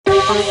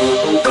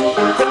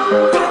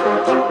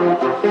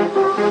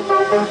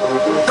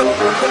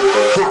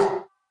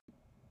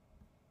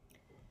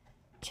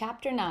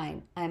Chapter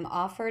 9. I'm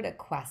offered a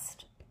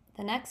quest.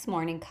 The next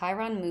morning,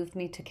 Chiron moved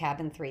me to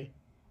cabin 3.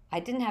 I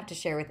didn't have to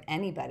share with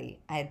anybody.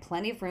 I had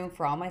plenty of room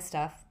for all my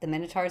stuff, the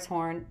Minotaur's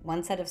horn,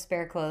 one set of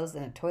spare clothes,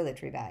 and a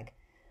toiletry bag.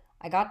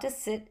 I got to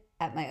sit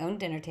at my own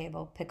dinner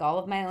table, pick all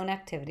of my own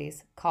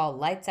activities, call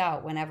lights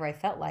out whenever I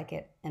felt like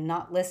it, and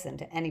not listen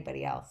to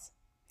anybody else.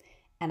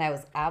 And I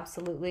was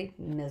absolutely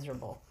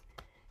miserable.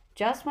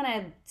 Just when I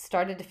had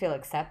started to feel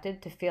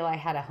accepted, to feel I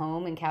had a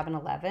home in cabin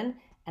 11,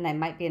 and I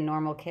might be a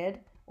normal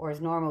kid, or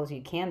as normal as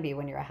you can be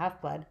when you're a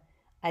half-blood,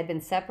 I'd been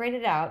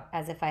separated out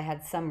as if I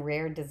had some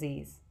rare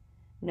disease.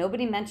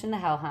 Nobody mentioned the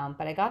hellhound,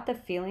 but I got the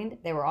feeling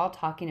they were all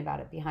talking about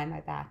it behind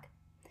my back.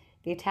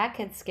 The attack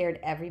had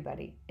scared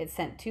everybody. It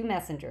sent two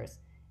messages.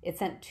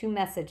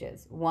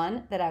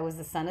 One, that I was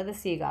the son of the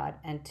sea god,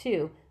 and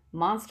two,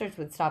 monsters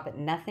would stop at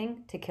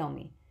nothing to kill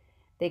me.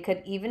 They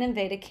could even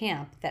invade a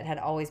camp that had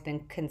always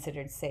been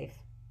considered safe.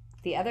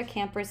 The other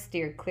campers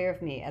steered clear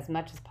of me as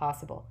much as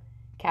possible.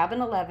 Cabin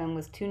 11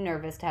 was too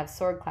nervous to have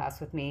sword class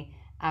with me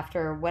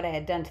after what I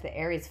had done to the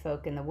Ares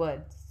folk in the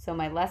woods, so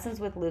my lessons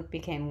with Luke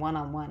became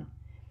one-on-one.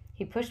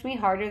 He pushed me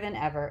harder than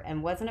ever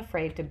and wasn't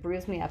afraid to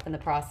bruise me up in the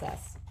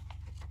process.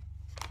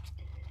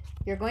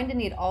 "You're going to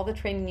need all the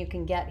training you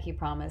can get," he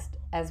promised,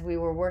 as we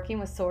were working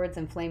with swords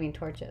and flaming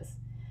torches.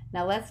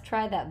 "Now let's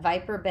try that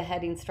viper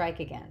beheading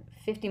strike again,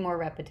 50 more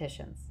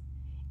repetitions."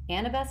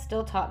 Annabeth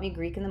still taught me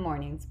Greek in the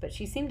mornings, but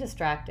she seemed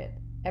distracted.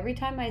 Every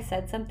time I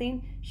said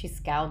something, she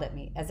scowled at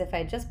me, as if I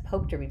had just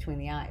poked her between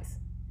the eyes.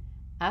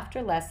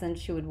 After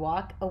lessons, she would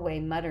walk away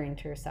muttering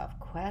to herself,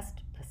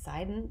 "Quest,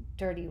 Poseidon,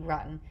 dirty,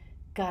 rotten,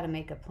 gotta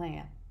make a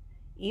plan."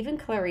 Even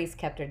Clarice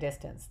kept her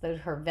distance, though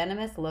her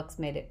venomous looks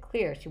made it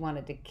clear she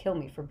wanted to kill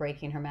me for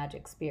breaking her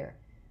magic spear.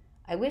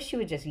 I wish she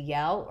would just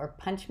yell or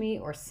punch me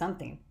or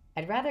something.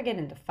 I'd rather get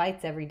into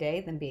fights every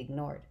day than be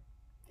ignored.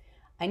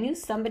 I knew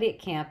somebody at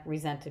camp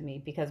resented me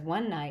because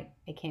one night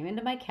I came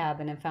into my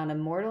cabin and found a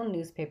mortal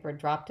newspaper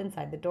dropped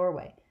inside the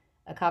doorway,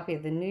 a copy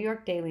of the New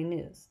York Daily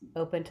News,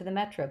 open to the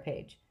Metro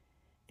page.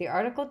 The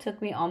article took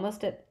me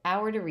almost an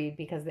hour to read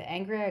because the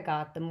angrier I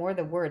got, the more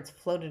the words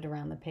floated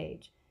around the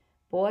page.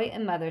 "Boy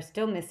and mother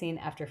still missing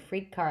after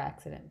freak car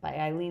accident" by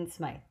Eileen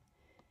Smythe.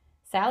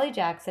 Sally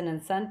Jackson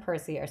and son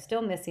Percy are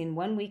still missing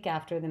 1 week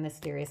after the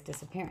mysterious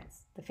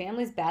disappearance. The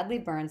family's badly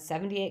burned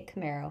 78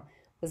 Camaro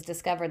was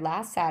discovered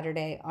last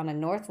Saturday on a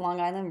North Long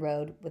Island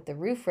road with the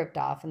roof ripped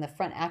off and the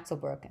front axle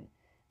broken.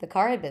 The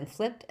car had been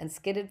flipped and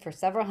skidded for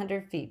several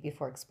hundred feet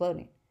before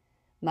exploding.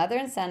 Mother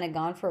and son had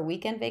gone for a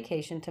weekend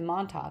vacation to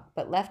Montauk,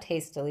 but left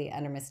hastily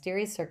under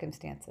mysterious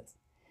circumstances.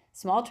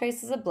 Small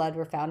traces of blood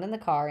were found in the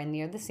car and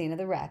near the scene of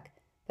the wreck,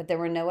 but there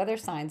were no other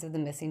signs of the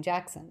missing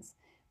Jacksons.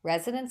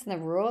 Residents in the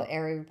rural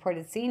area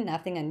reported seeing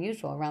nothing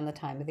unusual around the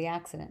time of the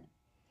accident.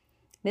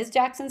 Ms.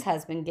 Jackson's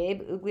husband,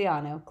 Gabe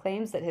Ugliano,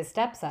 claims that his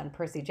stepson,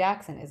 Percy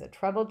Jackson, is a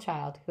troubled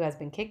child who has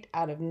been kicked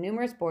out of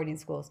numerous boarding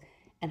schools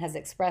and has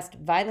expressed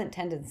violent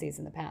tendencies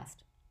in the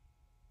past.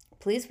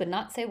 Police would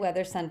not say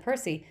whether son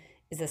Percy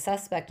is a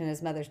suspect in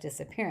his mother's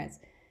disappearance,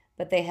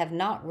 but they have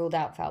not ruled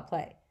out foul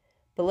play.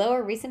 Below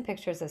are recent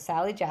pictures of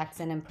Sally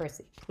Jackson and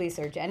Percy. Police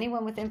urge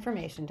anyone with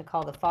information to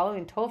call the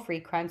following toll-free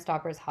Crime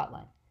Stoppers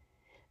hotline.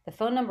 The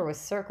phone number was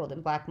circled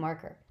in black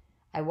marker.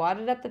 I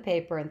wadded up the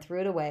paper and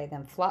threw it away,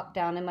 then flopped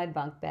down in my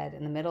bunk bed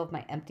in the middle of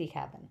my empty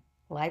cabin.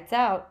 "Lights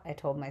out," I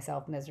told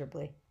myself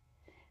miserably.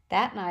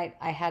 That night,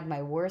 I had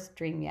my worst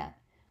dream yet.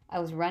 I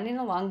was running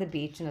along the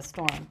beach in a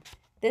storm.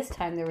 This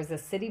time there was a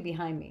city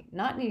behind me,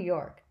 not New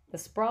York. The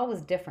sprawl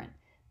was different.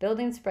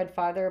 Buildings spread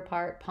farther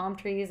apart, palm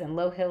trees and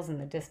low hills in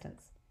the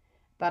distance.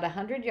 About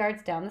 100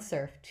 yards down the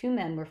surf, two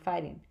men were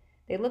fighting.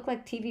 They looked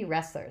like TV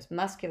wrestlers,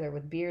 muscular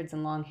with beards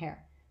and long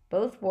hair.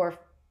 Both wore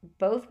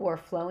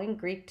flowing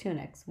Greek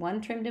tunics,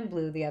 one trimmed in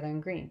blue, the other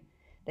in green.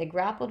 They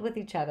grappled with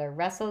each other,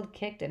 wrestled,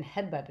 kicked, and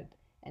headbutted,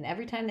 and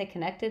every time they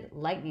connected,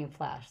 lightning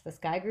flashed, the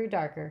sky grew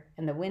darker,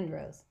 and the wind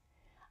rose.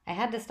 I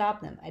had to stop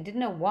them. I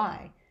didn't know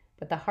why,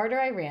 but the harder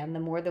I ran,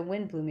 the more the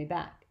wind blew me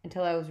back,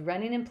 until I was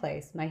running in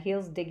place, my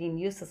heels digging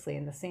uselessly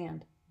in the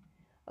sand.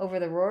 Over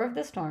the roar of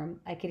the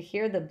storm, I could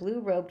hear the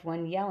blue-robed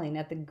one yelling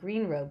at the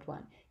green-robed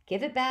one,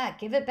 "Give it back,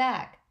 give it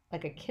back,"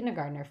 like a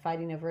kindergartner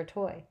fighting over a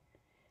toy.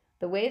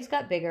 The waves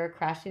got bigger,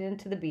 crashing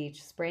into the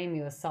beach, spraying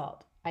me with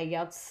salt. I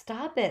yelled,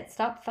 "Stop it!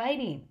 Stop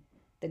fighting!"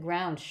 The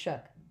ground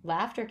shook.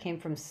 Laughter came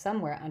from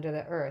somewhere under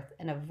the earth,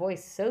 and a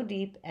voice so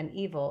deep and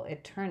evil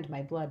it turned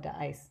my blood to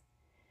ice.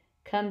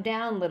 "Come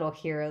down, little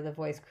hero," the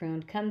voice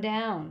crooned. "Come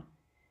down."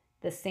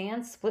 The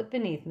sand split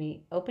beneath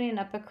me, opening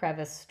up a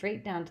crevice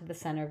straight down to the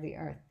center of the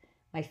earth.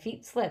 My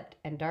feet slipped,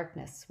 and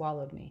darkness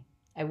swallowed me.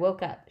 I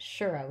woke up,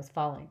 sure I was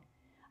falling.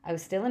 I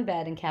was still in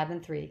bed in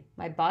cabin 3.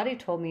 My body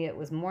told me it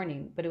was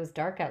morning, but it was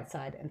dark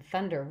outside, and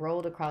thunder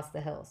rolled across the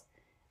hills.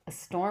 A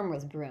storm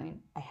was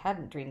brewing. I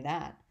hadn't dreamed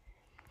that.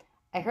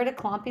 I heard a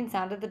clomping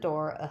sound at the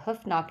door, a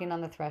hoof knocking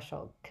on the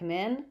threshold. "Come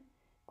in?"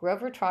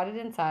 Grover trotted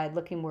inside,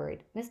 looking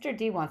worried. "Mr.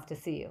 D wants to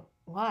see you."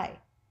 "Why?"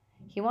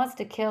 He wants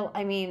to kill,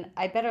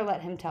 I better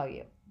let him tell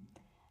you.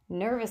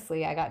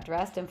 Nervously, I got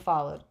dressed and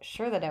followed,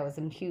 sure that I was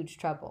in huge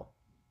trouble.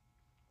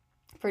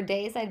 For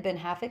days, I'd been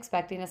half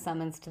expecting a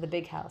summons to the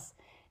big house.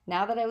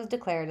 Now that I was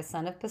declared a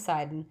son of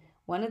Poseidon,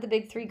 one of the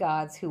big three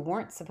gods who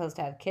weren't supposed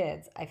to have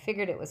kids, I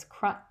figured it was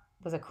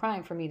a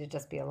crime for me to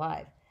just be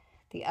alive.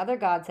 The other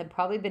gods had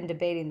probably been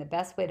debating the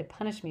best way to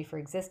punish me for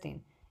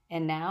existing,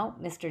 and now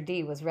Mr.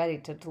 D was ready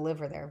to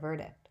deliver their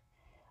verdict.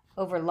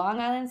 Over Long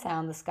Island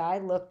Sound, the sky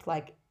looked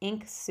like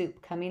ink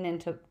soup coming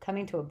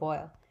to a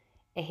boil.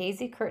 A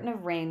hazy curtain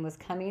of rain was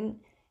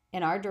coming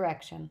in our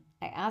direction.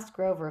 I asked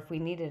Grover if we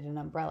needed an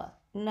umbrella.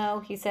 No,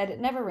 he said, it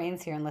never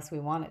rains here unless we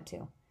want it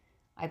to.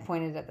 I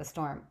pointed at the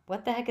storm.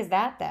 What the heck is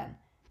that then?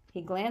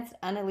 He glanced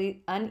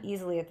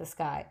uneasily at the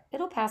sky.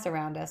 It'll pass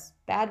around us.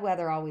 Bad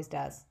weather always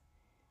does.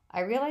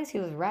 I realized he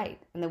was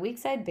right. In the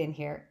weeks I'd been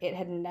here, it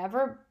had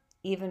never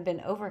even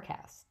been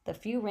overcast. The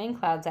few rain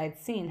clouds I'd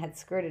seen had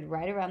skirted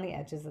right around the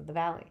edges of the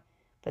valley.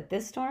 But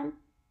this storm,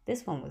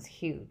 this one was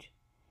huge.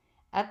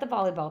 At the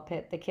volleyball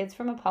pit, the kids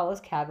from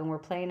Apollo's cabin were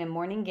playing a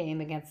morning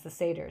game against the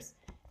satyrs.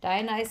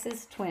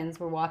 Dionysus' twins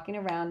were walking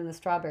around in the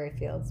strawberry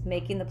fields,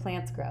 making the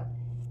plants grow.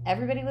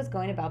 Everybody was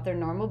going about their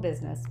normal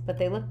business, but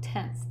they looked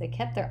tense. They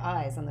kept their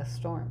eyes on the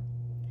storm.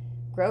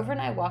 Grover and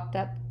I walked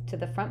up to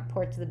the front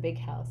porch of the big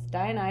house.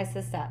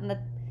 Dionysus sat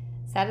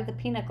at the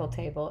pinnacle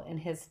table in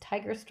his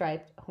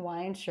tiger-striped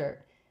Hawaiian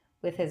shirt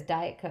with his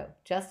Diet Coke,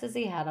 just as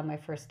he had on my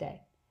first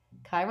day.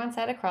 Chiron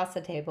sat across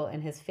the table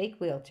in his fake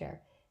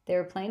wheelchair. They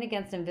were playing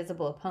against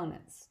invisible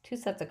opponents, 2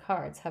 sets of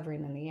cards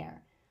hovering in the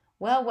air.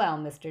 Well, well,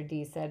 Mr.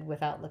 D said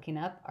without looking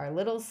up, our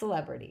little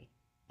celebrity.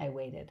 I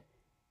waited.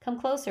 Come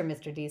closer,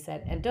 Mr. D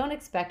said, and don't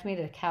expect me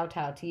to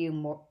kowtow to you,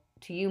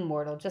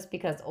 mortal, just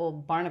because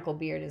old Barnacle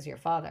Beard is your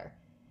father.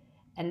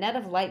 A net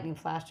of lightning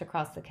flashed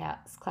across the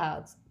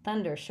clouds.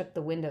 Thunder shook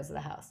the windows of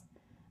the house.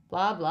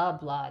 Blah, blah,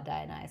 blah,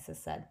 Dionysus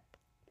said.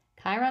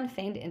 Chiron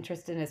feigned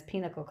interest in his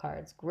pinnacle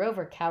cards.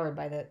 Grover cowered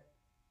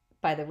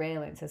by the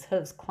railings, his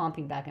hooves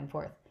clomping back and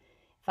forth.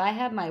 If I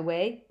had my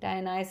way,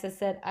 Dionysus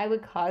said, I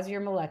would cause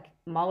your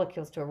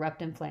molecules to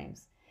erupt in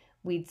flames.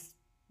 We'd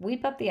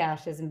sweep up the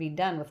ashes and be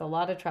done with a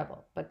lot of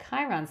trouble. But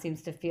Chiron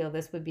seems to feel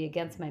this would be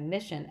against my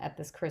mission at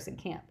this cursed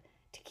camp,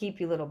 to keep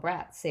you little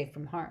brats safe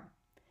from harm.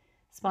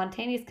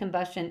 Spontaneous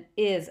combustion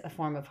is a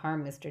form of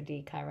harm, Mr.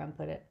 D, Chiron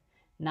put it.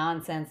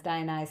 Nonsense,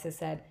 Dionysus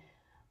said.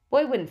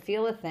 Boy wouldn't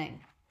feel a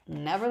thing.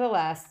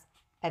 Nevertheless,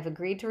 I've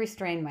agreed to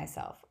restrain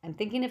myself. I'm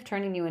thinking of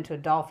turning you into a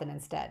dolphin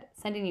instead,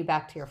 sending you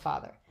back to your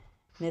father.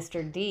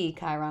 Mr. D,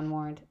 Chiron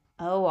warned.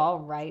 Oh, all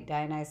right,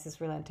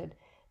 Dionysus relented.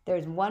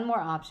 There's one more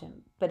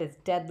option, but it's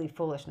deadly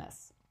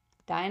foolishness.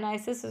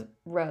 Dionysus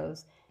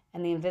rose,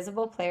 and the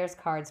invisible player's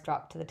cards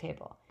dropped to the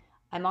table.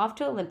 I'm off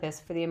to Olympus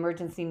for the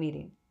emergency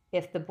meeting.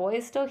 If the boy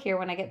is still here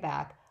when I get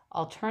back,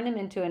 I'll turn him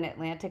into an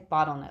Atlantic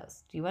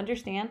bottlenose. Do you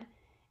understand?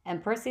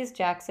 And Perseus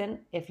Jackson,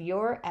 if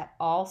you're at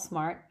all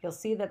smart, you'll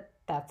see that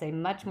that's a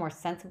much more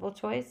sensible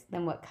choice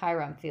than what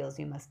Chiron feels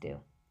you must do.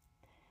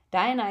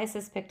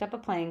 Dionysus picked up a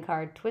playing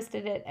card,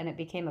 twisted it, and it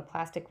became a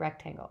plastic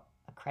rectangle.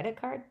 A credit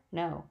card?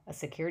 No, a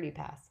security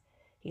pass.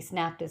 He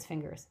snapped his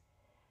fingers.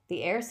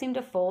 The air seemed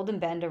to fold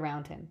and bend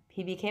around him.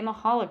 He became a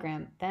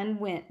hologram, then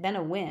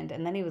a wind,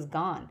 and then he was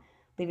gone,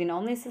 leaving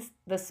only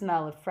the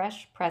smell of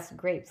fresh pressed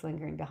grapes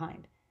lingering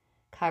behind.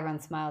 Chiron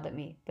smiled at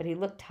me, but he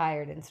looked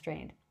tired and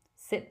strained.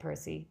 Sit,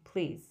 Percy,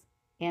 please.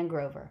 And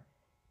Grover.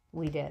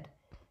 We did.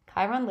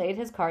 Chiron laid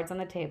his cards on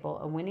the table,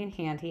 a winning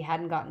hand he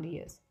hadn't gotten to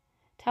use.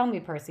 Tell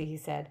me, Percy, he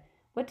said,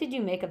 what did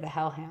you make of the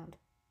hellhound?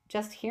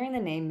 Just hearing the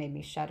name made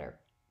me shudder.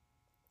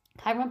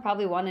 Chiron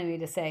probably wanted me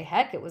to say,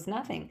 heck, it was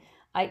nothing.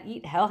 I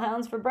eat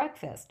hellhounds for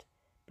breakfast.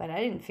 But I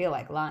didn't feel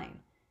like lying.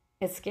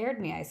 It scared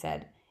me, I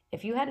said.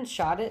 If you hadn't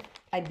shot it,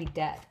 I'd be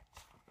dead.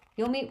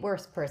 You'll meet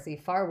worse, Percy,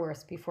 far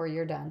worse, before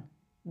you're done.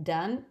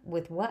 Done?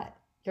 With what?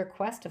 Your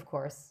quest, of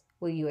course.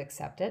 Will you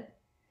accept it?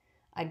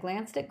 I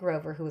glanced at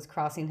Grover, who was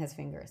crossing his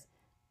fingers.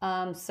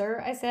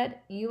 Sir, I said,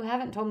 you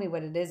haven't told me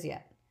what it is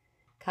yet.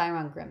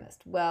 Chiron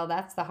grimaced. Well,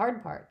 that's the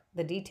hard part,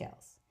 the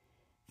details.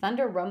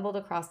 Thunder rumbled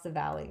across the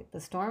valley. The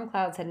storm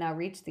clouds had now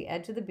reached the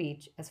edge of the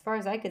beach. As far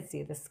as I could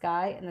see, the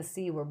sky and the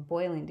sea were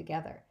boiling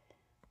together.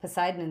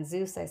 Poseidon and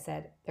Zeus, I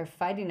said, they're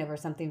fighting over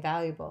something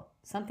valuable,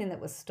 something that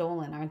was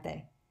stolen, aren't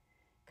they?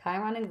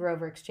 Chiron and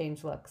Grover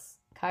exchanged looks.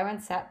 Chiron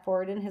sat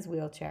forward in his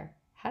wheelchair.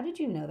 How did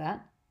you know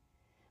that?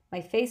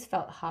 My face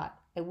felt hot.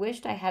 I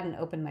wished I hadn't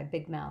opened my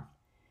big mouth.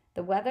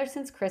 The weather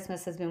since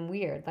Christmas has been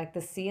weird, like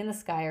the sea and the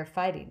sky are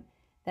fighting.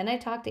 Then I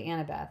talked to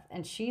Annabeth,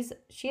 and she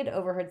had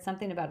overheard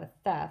something about a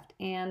theft,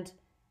 and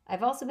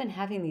I've also been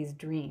having these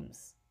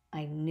dreams.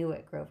 I knew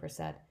it, Grover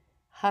said.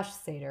 Hush,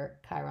 satyr,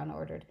 Chiron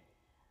ordered.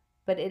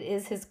 But it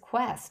is his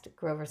quest.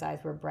 Grover's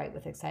eyes were bright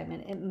with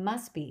excitement. It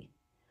must be.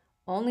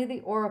 Only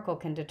the oracle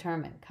can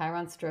determine.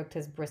 Chiron stroked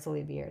his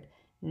bristly beard.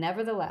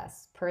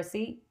 Nevertheless,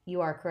 Percy,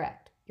 you are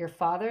correct. Your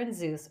father and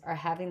Zeus are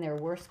having their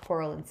worst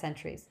quarrel in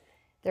centuries.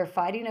 They're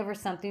fighting over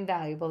something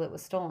valuable that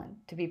was stolen.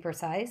 To be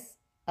precise,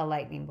 a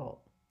lightning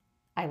bolt.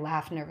 I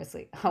laughed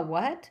nervously. A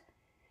what?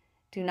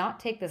 Do not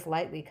take this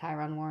lightly,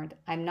 Chiron warned.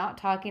 I'm not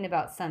talking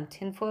about some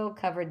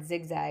tinfoil-covered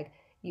zigzag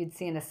you'd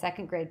see in a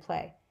second-grade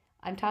play.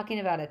 I'm talking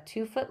about a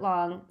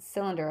 2-foot-long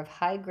cylinder of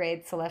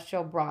high-grade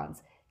celestial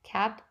bronze,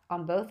 capped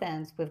on both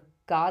ends with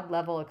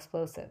god-level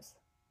explosives.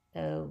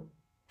 Oh.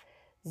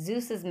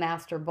 Zeus's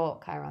master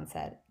bolt, Chiron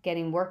said,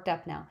 getting worked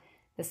up now,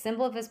 the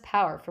symbol of his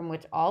power from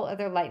which all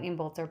other lightning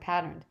bolts are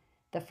patterned.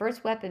 The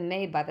first weapon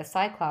made by the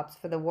Cyclops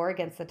for the war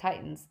against the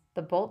Titans,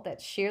 the bolt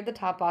that sheared the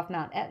top off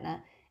Mount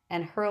Etna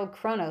and hurled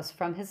Kronos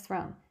from his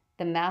throne,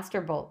 the master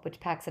bolt which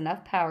packs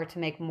enough power to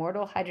make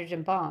mortal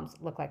hydrogen bombs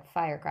look like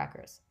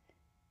firecrackers.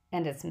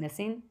 And it's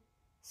missing?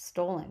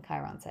 Stolen,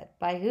 Chiron said.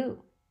 By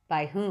who?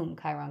 By whom,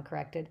 Chiron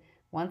corrected.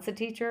 Once a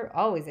teacher,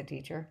 always a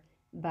teacher.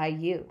 By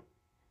you.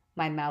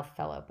 My mouth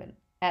fell open.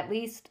 At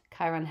least,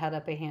 Chiron held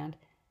up a hand,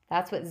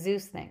 that's what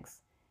Zeus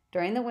thinks.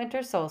 During the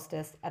winter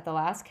solstice, at the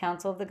last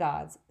council of the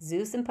gods,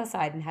 Zeus and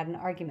Poseidon had an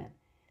argument.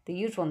 The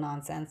usual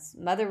nonsense.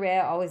 Mother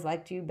Rhea always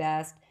liked you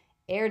best.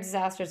 Air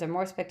disasters are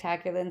more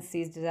spectacular than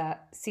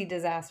sea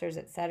disasters,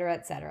 etc.,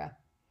 etc.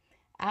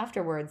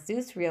 Afterwards,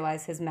 Zeus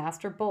realized his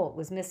master bolt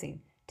was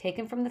missing,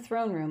 taken from the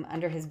throne room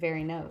under his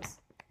very nose.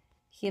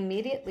 He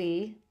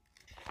immediately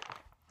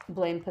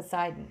blamed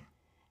Poseidon.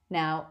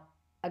 Now,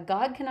 a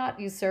god cannot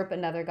usurp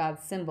another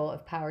god's symbol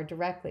of power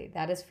directly.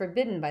 That is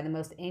forbidden by the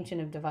most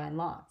ancient of divine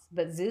laws.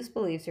 But Zeus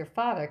believes your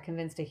father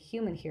convinced a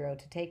human hero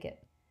to take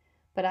it.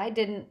 But I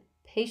didn't.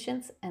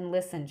 Patience and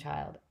listen,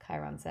 child,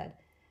 Chiron said.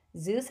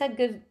 Zeus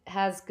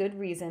has good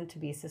reason to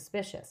be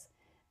suspicious.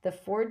 The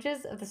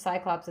forges of the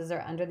Cyclopses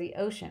are under the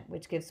ocean,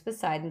 which gives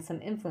Poseidon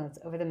some influence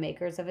over the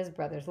makers of his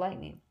brother's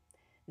lightning.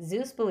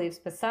 Zeus believes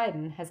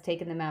Poseidon has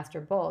taken the master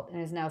bolt and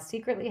is now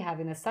secretly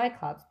having the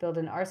Cyclops build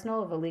an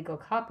arsenal of illegal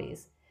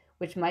copies,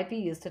 which might be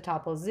used to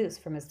topple Zeus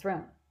from his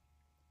throne.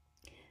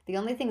 The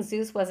only thing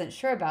Zeus wasn't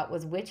sure about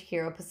was which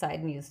hero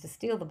Poseidon used to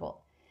steal the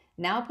bolt.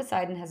 Now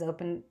Poseidon has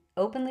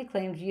openly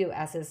claimed you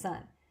as his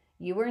son.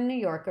 You were in New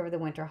York over the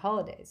winter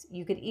holidays.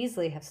 You could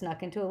easily have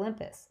snuck into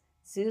Olympus.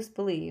 Zeus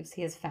believes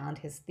he has found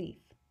his thief.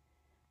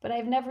 But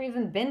I've never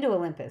even been to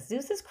Olympus.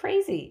 Zeus is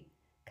crazy.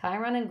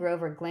 Chiron and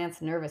Grover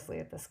glanced nervously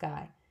at the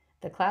sky.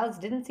 The clouds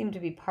didn't seem to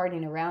be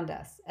parting around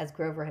us, as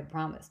Grover had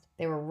promised.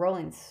 They were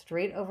rolling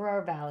straight over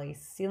our valley,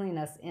 sealing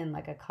us in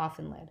like a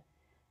coffin lid.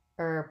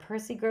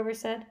 Percy, Grover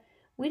said,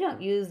 we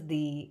don't use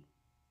the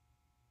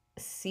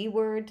C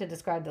word to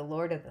describe the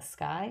Lord of the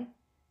Sky.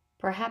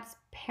 Perhaps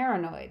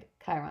paranoid,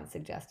 Chiron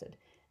suggested.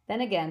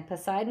 Then again,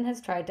 Poseidon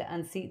has tried to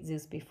unseat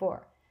Zeus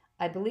before.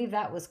 I believe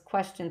that was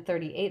question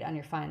 38 on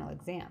your final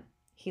exam.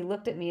 He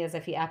looked at me as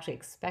if he actually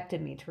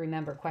expected me to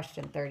remember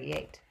question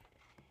 38.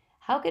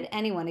 How could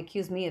anyone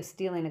accuse me of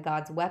stealing a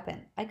god's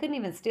weapon? I couldn't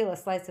even steal a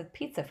slice of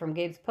pizza from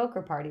Gabe's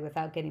poker party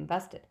without getting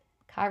busted.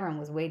 Chiron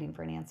was waiting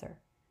for an answer.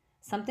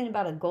 Something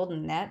about a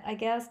golden net, I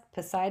guess.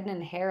 Poseidon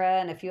and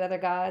Hera and a few other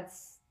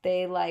gods.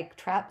 They,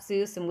 trapped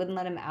Zeus and wouldn't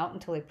let him out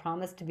until he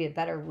promised to be a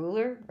better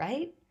ruler,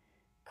 right?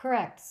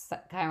 Correct,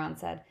 Chiron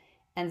said.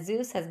 And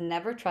Zeus has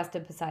never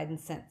trusted Poseidon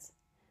since.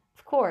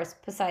 Of course,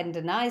 Poseidon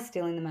denies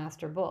stealing the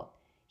master bolt.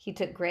 He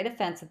took great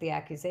offense at the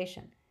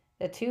accusation.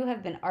 The two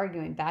have been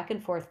arguing back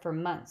and forth for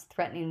months,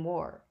 threatening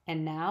war.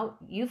 And now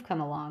you've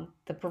come along,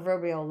 the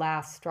proverbial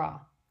last straw.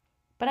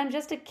 But I'm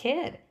just a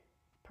kid.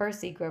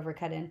 Percy, Grover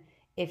cut in.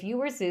 If you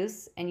were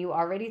Zeus and you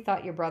already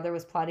thought your brother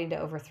was plotting to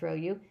overthrow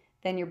you,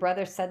 then your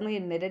brother suddenly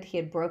admitted he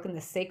had broken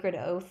the sacred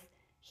oath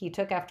he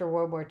took after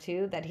World War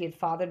II, that he had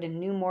fathered a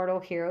new mortal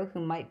hero who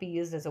might be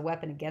used as a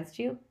weapon against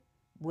you.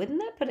 Wouldn't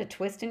that put a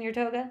twist in your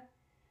toga?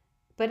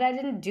 But I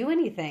didn't do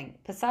anything.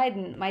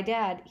 Poseidon, my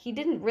dad, he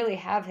didn't really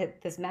have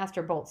this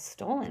master bolt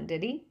stolen,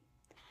 did he?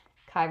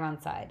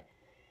 Chiron sighed.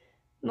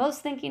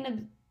 Most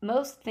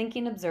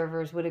thinking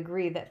observers would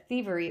agree that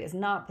thievery is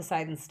not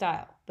Poseidon's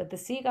style, but the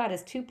sea god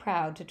is too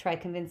proud to try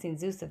convincing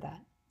Zeus of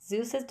that.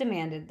 Zeus has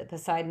demanded that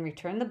Poseidon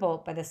return the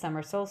bolt by the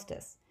summer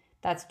solstice.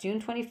 That's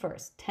June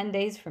 21st, 10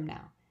 days from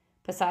now.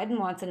 Poseidon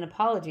wants an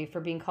apology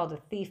for being called a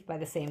thief by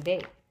the same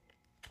date.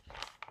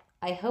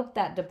 I hoped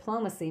that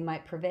diplomacy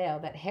might prevail,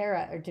 that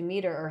Hera or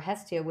Demeter or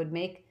Hestia would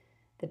make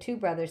the two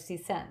brothers see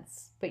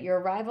sense. But your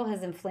arrival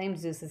has inflamed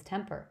Zeus's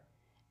temper.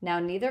 Now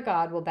neither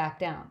god will back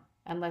down.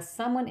 Unless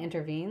someone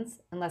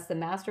intervenes, unless the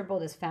master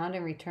bolt is found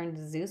and returned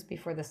to Zeus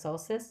before the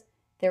solstice,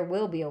 there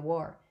will be a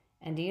war.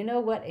 And do you know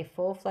what a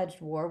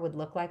full-fledged war would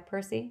look like,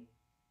 Percy?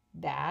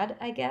 Bad,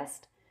 I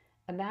guessed.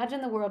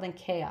 Imagine the world in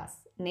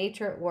chaos,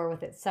 nature at war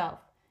with itself.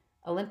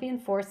 Olympian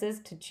forces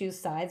to choose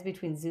sides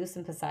between Zeus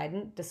and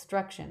Poseidon,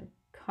 destruction,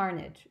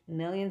 carnage,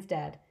 millions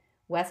dead.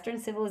 Western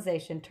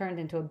civilization turned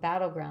into a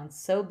battleground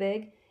so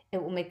big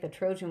it will make the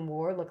Trojan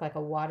War look like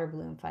a water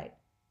balloon fight.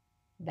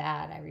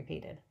 Bad, I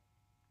repeated.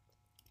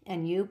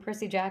 And you,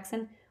 Percy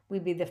Jackson,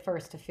 would be the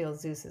first to feel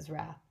Zeus's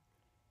wrath.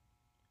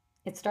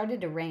 It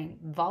started to rain.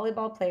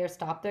 Volleyball players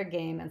stopped their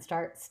game and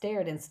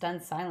stared in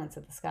stunned silence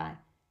at the sky.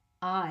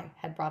 I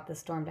had brought the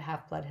storm to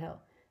Half-Blood Hill.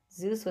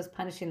 Zeus was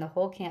punishing the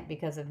whole camp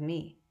because of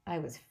me. I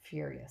was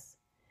furious.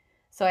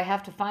 So I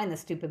have to find the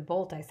stupid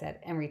bolt, I said,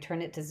 and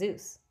return it to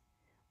Zeus.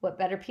 What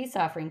better peace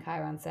offering,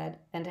 Chiron said,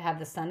 than to have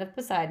the son of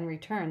Poseidon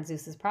return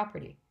Zeus's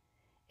property?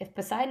 If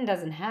Poseidon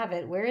doesn't have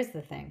it, where is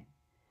the thing?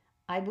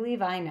 I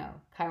believe I know.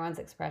 Chiron's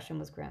expression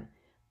was grim.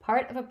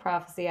 Part of a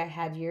prophecy I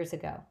had years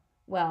ago.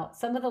 Well,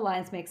 some of the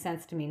lines make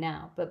sense to me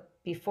now, but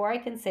before I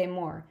can say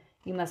more,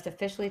 you must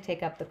officially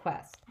take up the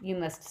quest. You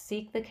must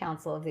seek the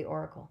counsel of the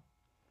oracle.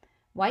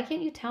 Why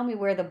can't you tell me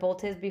where the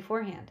bolt is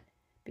beforehand?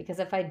 Because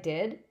if I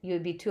did, you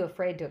would be too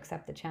afraid to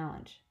accept the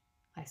challenge.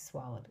 I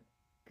swallowed.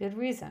 Good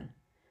reason.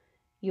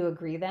 You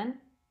agree then?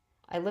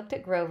 I looked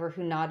at Grover,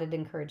 who nodded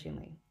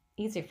encouragingly.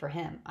 Easy for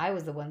him. I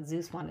was the one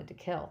Zeus wanted to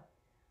kill.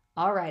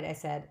 All right, I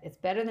said. It's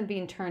better than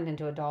being turned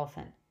into a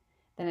dolphin.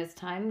 Then it's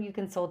time you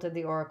consulted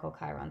the oracle,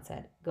 Chiron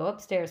said. Go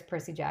upstairs,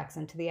 Percy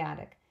Jackson, to the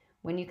attic.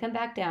 When you come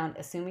back down,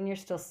 assuming you're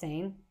still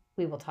sane,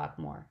 we will talk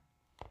more.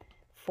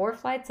 4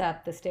 flights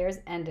up, the stairs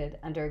ended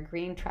under a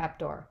green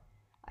trapdoor.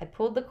 I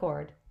pulled the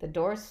cord, the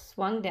door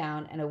swung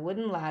down, and a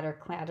wooden ladder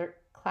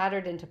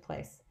clattered into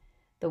place.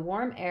 The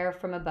warm air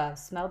from above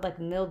smelled like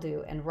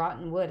mildew and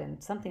rotten wood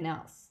and something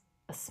else.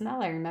 A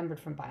smell I remembered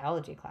from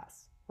biology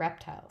class.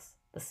 Reptiles.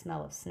 The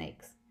smell of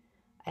snakes.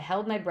 I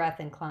held my breath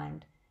and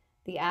climbed.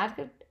 The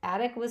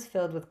attic was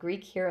filled with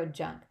Greek hero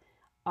junk.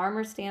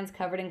 Armor stands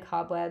covered in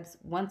cobwebs,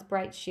 once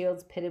bright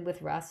shields pitted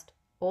with rust,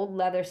 old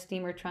leather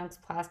steamer trunks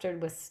plastered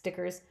with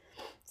stickers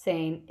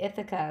saying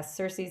Ithaca,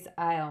 Circe's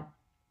Isle,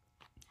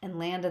 and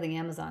Land of the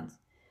Amazons.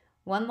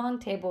 One long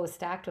table was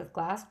stacked with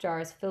glass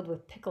jars filled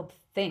with pickled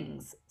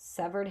things,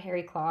 severed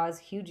hairy claws,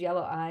 huge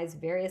yellow eyes,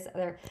 various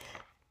other...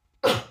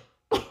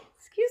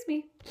 Excuse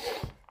me.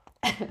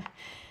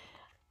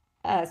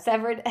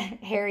 Severed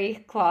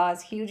hairy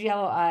claws, huge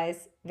yellow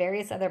eyes,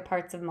 various other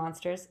parts of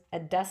monsters. A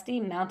dusty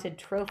mounted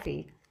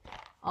trophy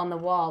on the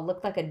wall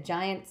looked like a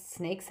giant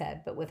snake's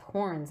head, but with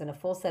horns and a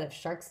full set of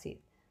shark's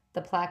teeth.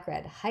 The plaque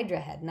read, Hydra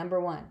Head, No.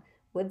 1,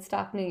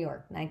 Woodstock, New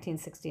York,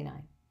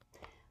 1969.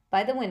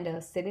 By the window,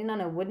 sitting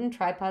on a wooden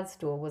tripod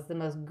stool, was the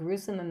most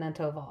gruesome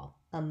memento of all,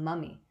 a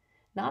mummy.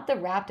 Not the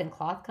wrapped in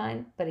cloth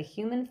kind, but a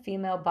human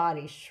female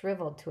body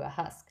shriveled to a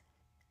husk.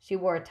 She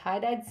wore a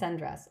tie-dyed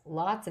sundress,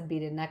 lots of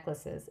beaded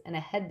necklaces, and a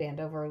headband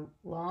over her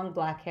long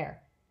black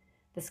hair.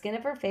 The skin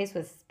of her face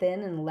was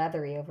thin and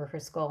leathery over her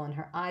skull, and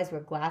her eyes were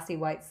glassy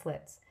white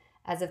slits,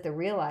 as if the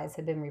real eyes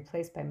had been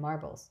replaced by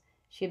marbles.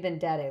 She had been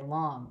dead a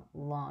long,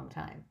 long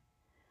time.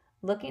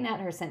 Looking at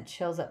her sent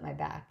chills up my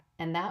back,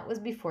 and that was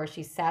before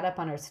she sat up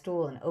on her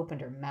stool and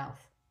opened her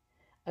mouth.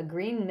 A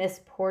green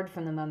mist poured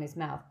from the mummy's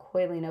mouth,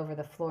 coiling over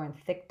the floor in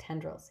thick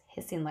tendrils,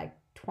 hissing like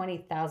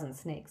 20,000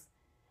 snakes.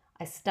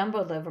 I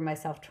stumbled over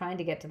myself trying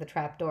to get to the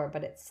trap door,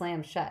 but it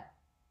slammed shut.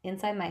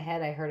 Inside my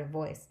head I heard a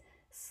voice,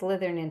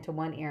 slithering into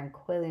one ear and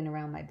coiling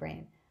around my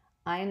brain.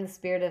 I am the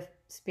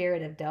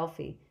spirit of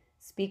Delphi,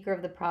 speaker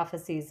of the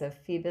prophecies of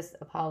Phoebus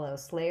Apollo,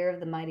 slayer of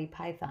the mighty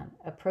Python.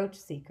 Approach,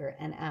 seeker,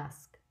 and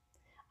ask.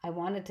 I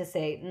wanted to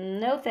say,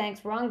 no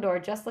thanks, wrong door,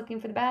 just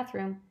looking for the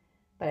bathroom,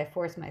 but I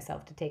forced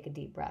myself to take a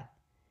deep breath.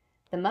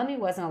 The mummy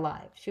wasn't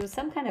alive. She was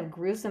some kind of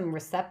gruesome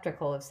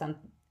receptacle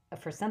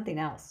for something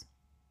else.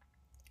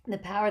 The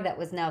power that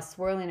was now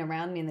swirling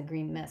around me in the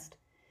green mist.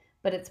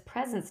 But its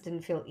presence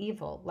didn't feel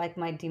evil, like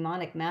my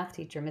demonic math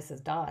teacher,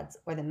 Mrs. Dodds,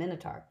 or the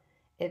Minotaur.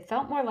 It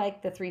felt more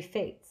like the 3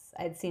 Fates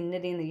I'd seen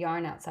knitting the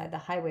yarn outside the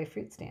highway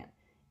fruit stand.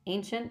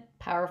 Ancient,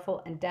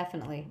 powerful, and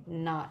definitely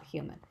not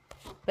human.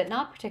 But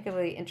not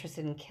particularly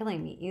interested in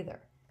killing me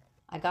either.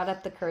 I got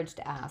up the courage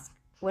to ask,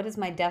 what is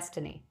my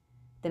destiny?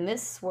 The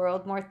mist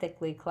swirled more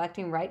thickly,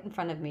 collecting right in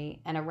front of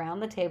me and around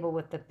the table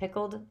with the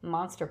pickled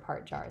monster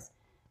part jars.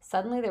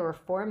 Suddenly there were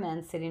 4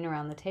 men sitting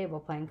around the table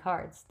playing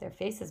cards. Their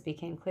faces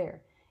became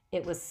clear.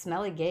 It was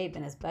Smelly Gabe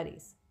and his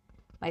buddies.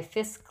 My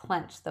fists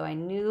clenched, though I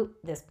knew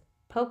this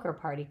poker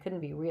party couldn't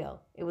be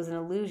real. It was an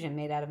illusion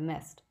made out of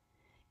mist.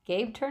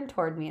 Gabe turned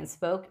toward me and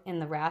spoke in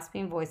the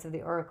rasping voice of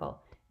the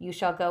oracle. You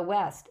shall go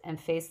west and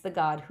face the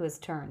god who has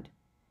turned.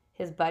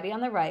 His buddy on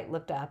the right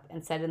looked up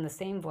and said in the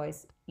same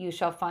voice, You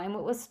shall find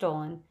what was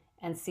stolen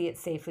and see it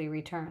safely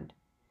returned.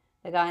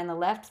 The guy on the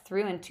left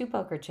threw in 2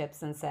 poker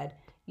chips and said,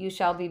 You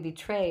shall be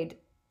betrayed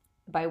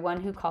by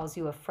one who calls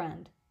you a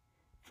friend.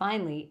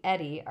 Finally,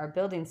 Eddie, our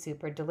building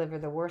super,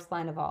 delivered the worst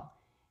line of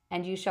all,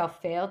 and you shall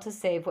fail to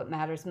save what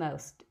matters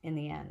most in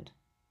the end.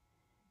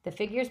 The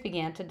figures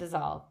began to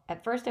dissolve.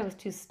 At first I was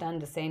too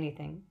stunned to say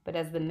anything, but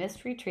as the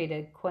mist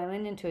retreated,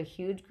 coiling into a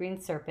huge green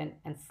serpent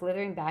and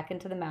slithering back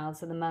into the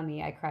mouths of the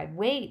mummy, I cried,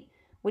 Wait!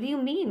 What do you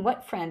mean?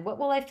 What friend? What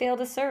will I fail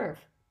to save?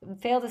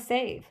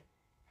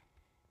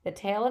 The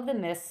tail of the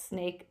mist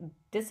snake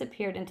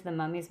disappeared into the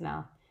mummy's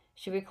mouth.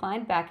 She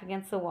reclined back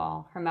against the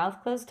wall, her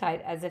mouth closed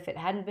tight as if it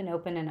hadn't been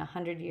open in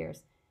 100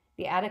 years.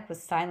 The attic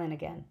was silent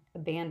again,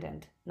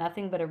 abandoned,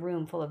 nothing but a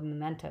room full of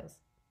mementos.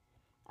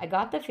 I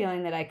got the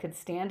feeling that I could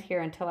stand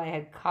here until I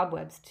had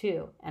cobwebs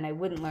too, and I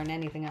wouldn't learn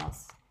anything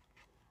else.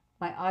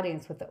 My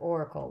audience with the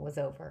oracle was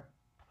over.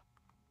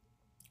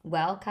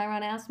 Well,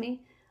 Chiron asked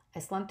me. I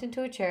slumped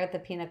into a chair at the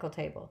pinnacle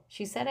table.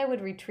 She said I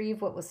would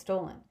retrieve what was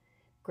stolen.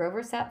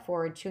 Grover sat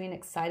forward, chewing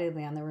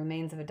excitedly on the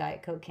remains of a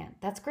Diet Coke can.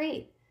 That's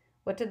great.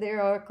 What did the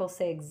oracle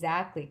say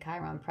exactly?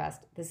 Chiron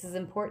pressed. This is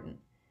important.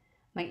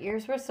 My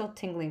ears were still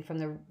tingling from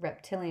the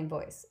reptilian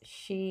voice.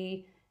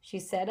 She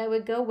said I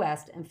would go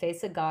west and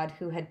face a god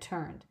who had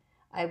turned.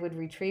 I would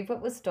retrieve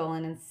what was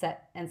stolen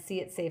and see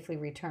it safely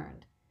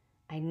returned.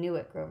 I knew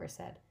it, Grover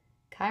said.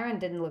 Chiron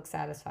didn't look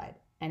satisfied.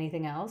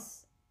 Anything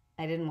else?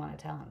 I didn't want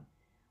to tell him.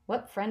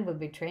 What friend would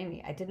betray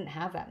me? I didn't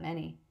have that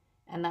many.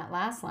 And that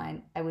last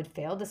line, I would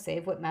fail to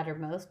save what mattered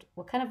most.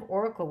 What kind of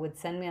oracle would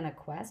send me on a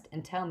quest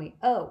and tell me,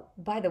 oh,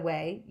 by the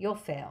way, you'll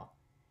fail?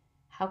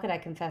 How could I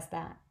confess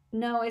that?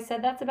 No, I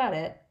said, that's about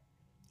it.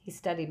 He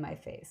studied my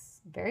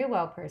face. Very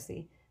well,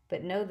 Percy,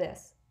 but know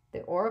this.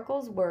 The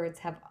oracle's words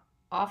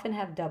often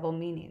have double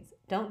meanings.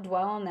 Don't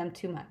dwell on them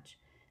too much.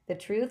 The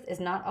truth is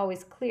not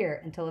always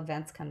clear until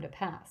events come to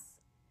pass.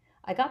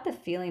 I got the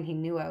feeling he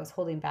knew I was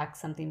holding back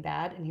something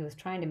bad and he was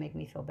trying to make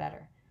me feel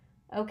better.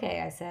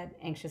 Okay, I said,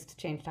 anxious to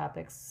change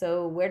topics.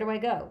 So where do I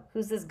go?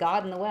 Who's this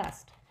god in the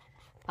west?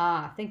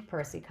 Ah, think,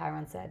 Percy,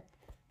 Chiron said.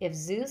 If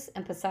Zeus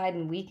and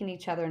Poseidon weaken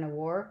each other in a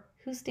war,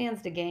 who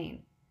stands to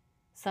gain?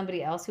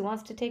 Somebody else who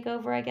wants to take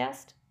over, I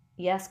guessed?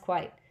 Yes,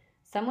 quite.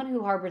 Someone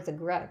who harbors a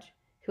grudge,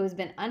 who has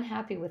been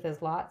unhappy with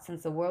his lot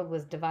since the world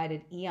was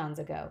divided eons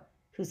ago,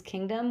 whose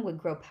kingdom would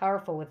grow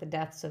powerful with the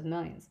deaths of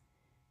millions.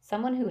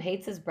 Someone who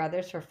hates his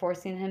brothers for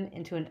forcing him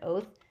into an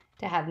oath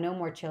to have no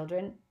more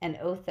children, an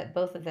oath that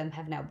both of them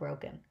have now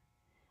broken.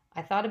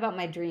 I thought about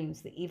my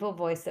dreams, the evil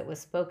voice that was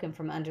spoken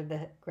from under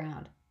the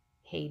ground.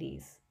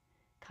 Hades.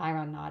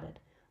 Chiron nodded.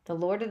 The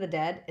Lord of the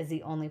Dead is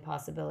the only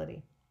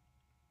possibility.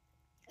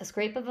 A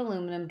scrape of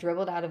aluminum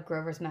dribbled out of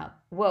Grover's mouth.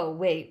 Whoa,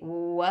 wait,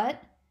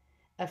 what?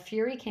 A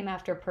fury came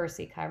after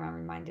Percy, Chiron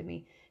reminded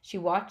me. She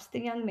watched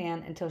the young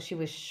man until she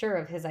was sure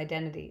of his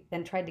identity,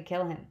 then tried to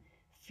kill him.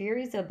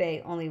 Furies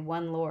obey only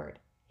one lord,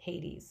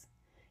 Hades.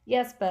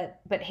 Yes,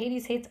 but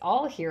Hades hates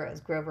all heroes,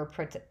 Grover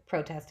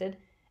protested,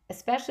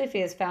 especially if he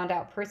has found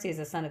out Percy is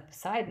a son of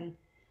Poseidon.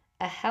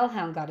 A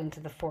hellhound got into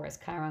the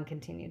forest, Chiron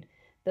continued.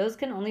 Those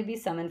can only be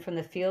summoned from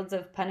the fields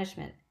of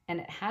punishment, and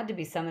it had to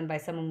be summoned by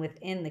someone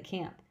within the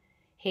camp.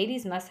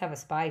 Hades must have a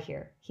spy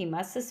here. He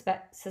must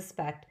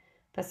suspect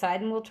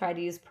Poseidon will try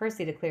to use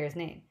Percy to clear his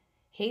name.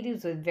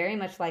 Hades would very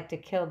much like to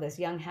kill this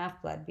young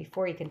half-blood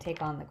before he can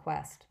take on the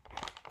quest.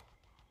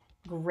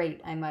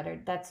 Great, I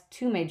muttered. That's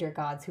two major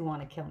gods who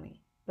want to kill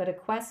me. But a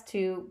quest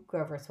to,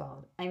 Grover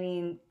swallowed. I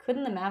mean,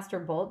 couldn't the Master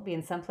Bolt be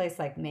in some place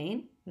like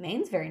Maine?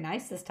 Maine's very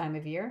nice this time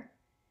of year.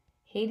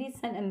 Hades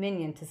sent a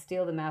minion to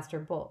steal the Master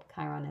Bolt,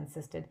 Chiron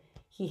insisted.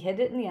 He hid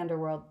it in the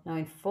underworld,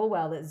 knowing full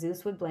well that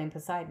Zeus would blame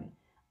Poseidon.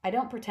 I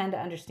don't pretend to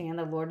understand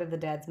the Lord of the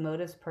Dead's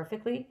motives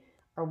perfectly,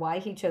 or why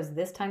he chose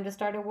this time to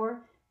start a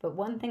war, but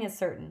one thing is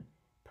certain.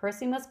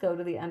 Percy must go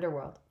to the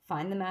underworld,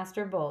 find the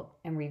Master Bolt,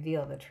 and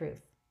reveal the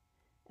truth.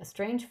 A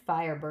strange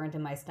fire burned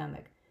in my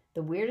stomach.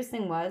 The weirdest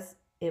thing was,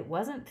 it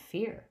wasn't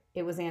fear.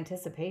 It was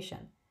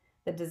anticipation.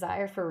 The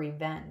desire for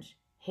revenge.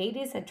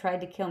 Hades had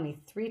tried to kill me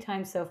 3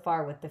 times so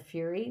far with the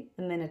Fury,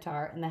 the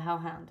Minotaur, and the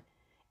Hellhound.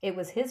 It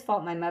was his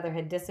fault my mother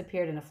had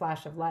disappeared in a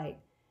flash of light.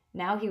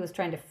 Now he was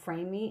trying to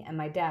frame me and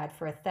my dad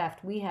for a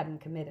theft we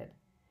hadn't committed.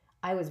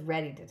 I was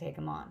ready to take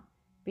him on.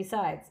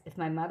 Besides, if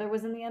my mother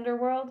was in the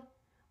underworld,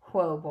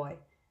 whoa, boy,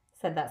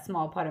 said that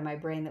small part of my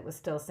brain that was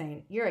still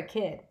saying, you're a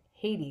kid.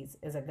 Hades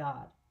is a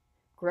god.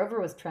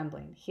 Grover was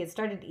trembling. He had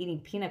started eating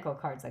pinochle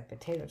cards like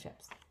potato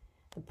chips.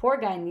 The poor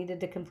guy needed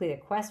to complete a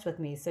quest with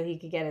me so he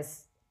could get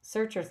his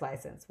searcher's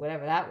license,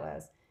 whatever that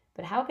was.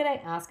 But how could I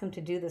ask him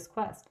to do this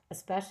quest,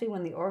 especially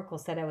when the oracle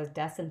said I was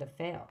destined to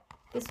fail?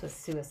 This was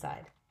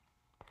suicide.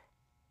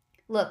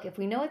 Look, if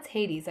we know it's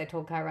Hades, I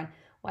told Chiron,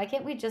 why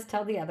can't we just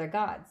tell the other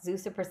gods?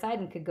 Zeus or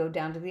Poseidon could go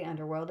down to the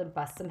underworld and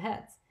bust some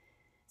heads.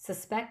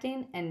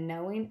 Suspecting and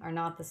knowing are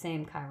not the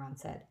same, Chiron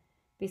said.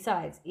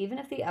 Besides, even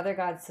if the other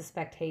gods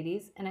suspect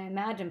Hades, and I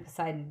imagine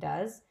Poseidon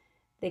does,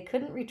 they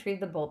couldn't retrieve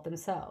the bolt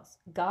themselves.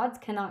 Gods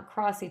cannot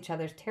cross each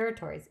other's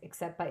territories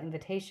except by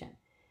invitation.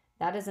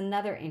 That is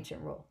another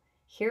ancient rule.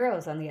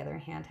 Heroes, on the other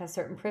hand, have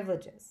certain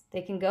privileges.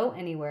 They can go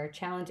anywhere,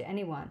 challenge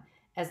anyone,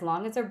 as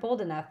long as they're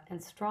bold enough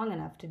and strong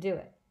enough to do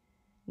it.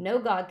 No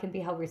god can be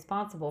held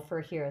responsible for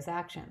a hero's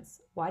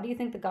actions. Why do you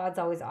think the gods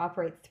always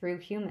operate through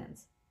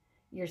humans?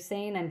 You're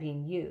saying I'm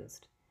being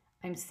used.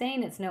 I'm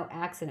saying it's no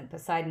accident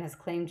Poseidon has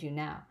claimed you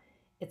now.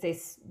 It's a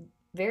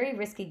very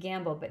risky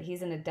gamble, but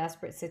he's in a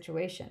desperate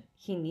situation.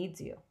 He needs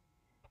you.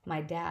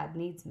 My dad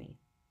needs me.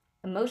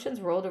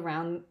 Emotions rolled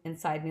around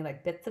inside me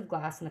like bits of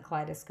glass in a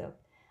kaleidoscope.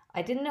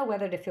 I didn't know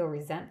whether to feel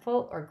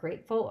resentful or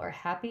grateful or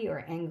happy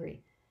or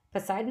angry.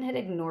 Poseidon had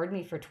ignored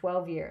me for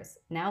 12 years.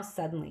 Now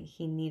suddenly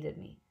he needed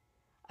me.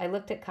 I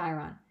looked at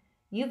Chiron.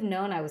 You've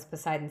known I was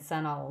Poseidon's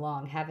son all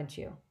along, haven't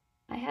you?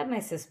 I had my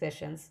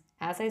suspicions.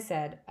 As I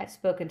said, I've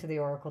spoken to the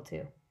oracle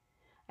too.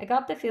 I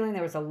got the feeling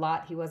there was a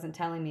lot he wasn't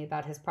telling me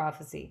about his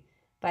prophecy,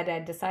 but I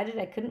decided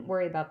I couldn't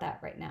worry about that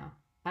right now.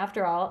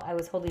 After all, I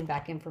was holding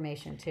back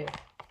information too.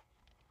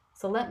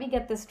 So let me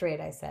get this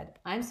straight, I said.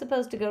 I'm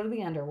supposed to go to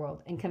the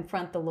underworld and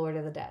confront the Lord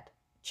of the Dead.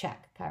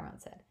 Check, Chiron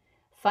said.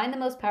 Find the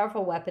most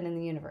powerful weapon in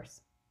the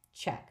universe.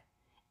 Check.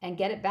 And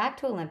get it back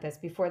to Olympus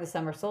before the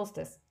summer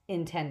solstice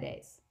in 10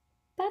 days.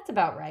 That's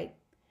about right.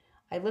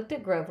 I looked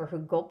at Grover, who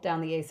gulped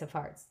down the ace of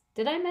hearts.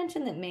 Did I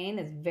mention that Maine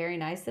is very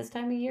nice this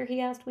time of year? He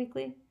asked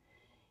weakly.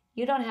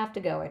 You don't have to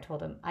go, I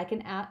told him. I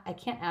can't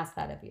ask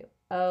that of you.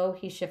 Oh,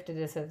 he shifted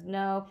his head.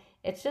 No,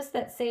 it's just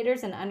that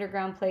satyrs and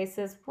underground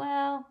places,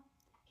 well...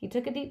 He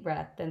took a deep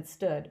breath, then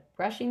stood,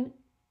 brushing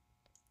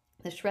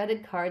the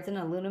shredded cards and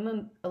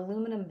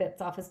aluminum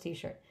bits off his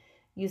t-shirt.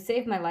 You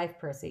saved my life,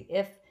 Percy.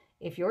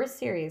 If you're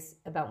serious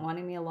about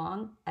wanting me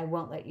along, I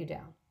won't let you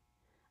down.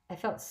 I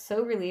felt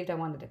so relieved I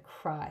wanted to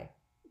cry,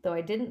 though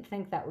I didn't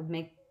think that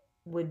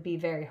would be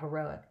very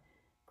heroic.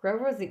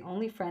 Grover was the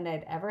only friend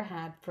I'd ever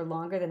had for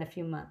longer than a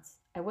few months.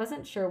 I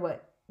wasn't sure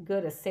what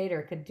good a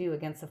satyr could do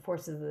against the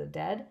forces of the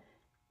dead,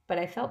 but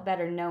I felt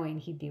better knowing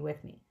he'd be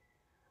with me.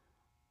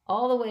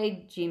 All the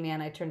way,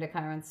 G-Man, I turned to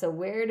Chiron. So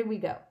where do we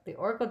go? The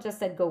oracle just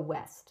said go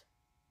west.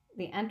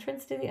 The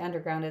entrance to the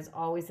underground is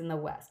always in the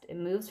west. It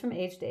moves from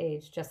age to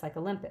age, just like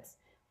Olympus.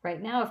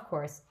 Right now, of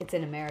course, it's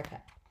in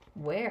America.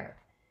 Where?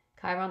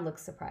 Chiron looked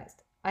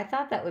surprised. I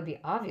thought that would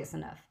be obvious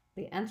enough.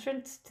 The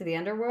entrance to the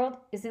underworld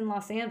is in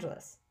Los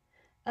Angeles.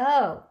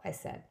 Oh, I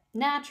said.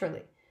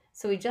 Naturally.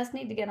 So we just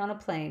need to get on a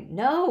plane.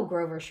 No,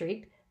 Grover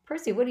shrieked.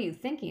 Percy, what are you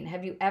thinking?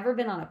 Have you ever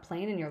been on a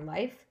plane in your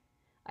life?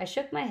 I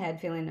shook my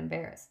head, feeling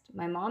embarrassed.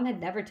 My mom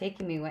had never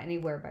taken me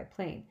anywhere by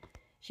plane.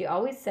 She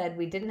always said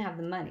we didn't have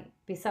the money.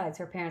 Besides,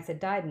 her parents had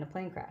died in a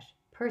plane crash.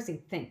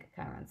 Percy, think,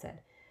 Chiron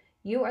said.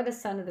 You are the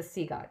son of the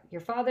sea god.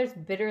 Your father's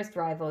bitterest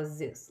rival is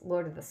Zeus,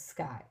 lord of the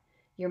sky.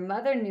 Your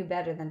mother knew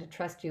better than to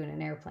trust you in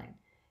an airplane.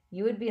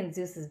 You would be in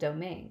Zeus's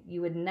domain.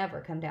 You would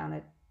never come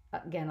down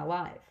again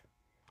alive.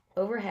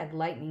 Overhead,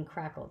 lightning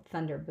crackled,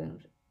 thunder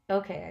boomed.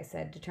 Okay, I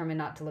said, determined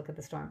not to look at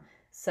the storm.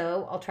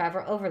 So I'll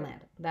travel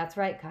overland. That's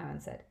right, Chiron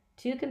said.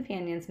 2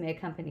 companions may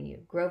accompany you.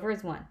 Grover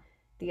is one.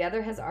 The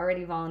other has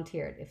already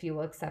volunteered, if you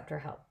will accept her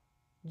help.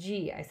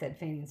 Gee, I said,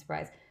 feigning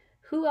surprise.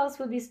 Who else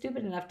would be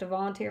stupid enough to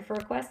volunteer for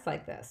a quest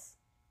like this?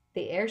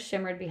 The air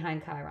shimmered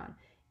behind Chiron.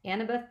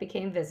 Annabeth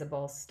became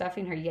visible,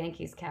 stuffing her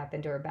Yankees cap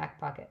into her back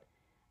pocket.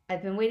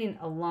 I've been waiting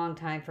a long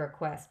time for a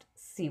quest,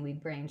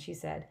 seaweed brain, she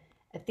said.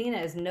 Athena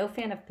is no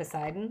fan of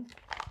Poseidon,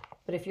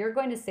 but if you're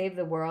going to save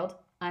the world,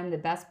 I'm the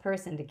best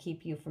person to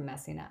keep you from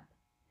messing up.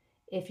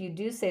 If you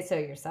do say so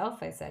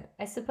yourself, I said.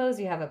 I suppose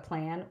you have a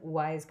plan,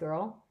 wise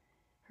girl.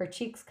 Her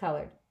cheeks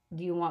colored.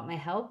 Do you want my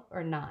help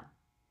or not?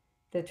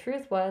 The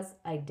truth was,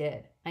 I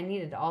did. I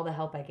needed all the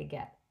help I could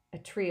get. A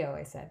trio,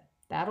 I said.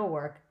 That'll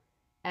work.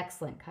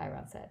 Excellent,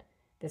 Chiron said.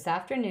 This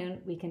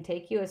afternoon, we can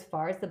take you as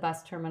far as the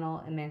bus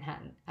terminal in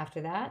Manhattan. After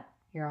that,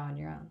 you're on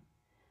your own.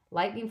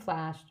 Lightning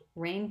flashed.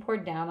 Rain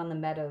poured down on the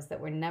meadows that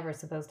were never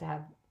supposed to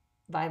have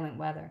violent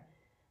weather.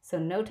 So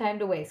no time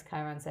to waste,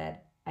 Chiron said.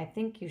 I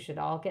think you should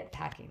all get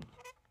packing.